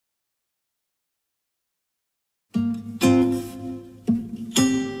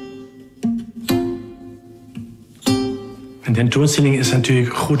Een tentoonstelling is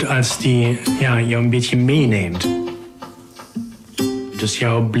natuurlijk goed als die jou een beetje meeneemt. Dus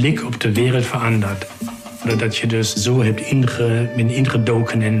jouw blik op de wereld verandert. Dat je dus zo bent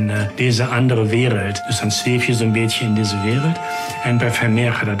ingedoken in deze andere wereld. Dus dan zweef je zo'n beetje in deze wereld. En bij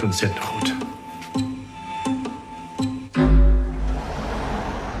Vermeer gaat dat ontzettend goed.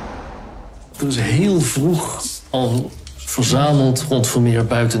 Toen ze heel vroeg al verzameld rond Vermeer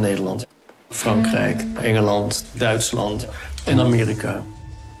buiten Nederland. Frankrijk, Engeland, Duitsland en Amerika.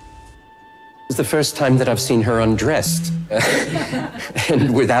 It's the first time that I've seen her undressed.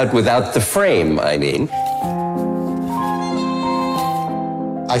 And without the frame, I mean.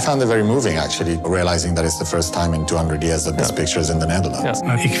 I found it very moving, actually, realizing that it's the first time in 200 years that this picture is in the Netherlands.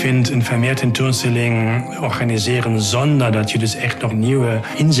 Ja. Ik vind een Vermeer tentoonstelling organiseren zonder dat je dus echt nog nieuwe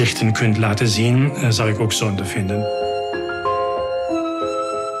inzichten kunt laten zien, zou ik ook zonde vinden.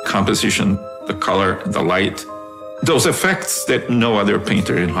 Composition, the color, the light. Those effects that no other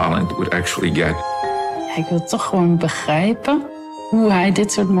painter in Holland would actually get. Ja, ik wil toch gewoon begrijpen hoe hij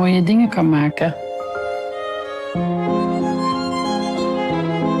dit soort mooie dingen kan maken.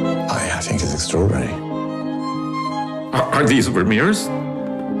 I think it's extraordinary. Are these Vermeers?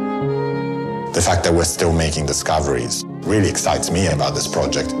 The fact that we're still making discoveries really excites me about this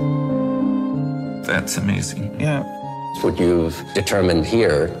project. That's amazing. Yeah. What you've determined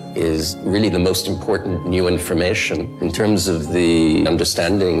here is really the most important new information in terms of the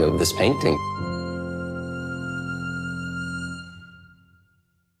understanding of this painting.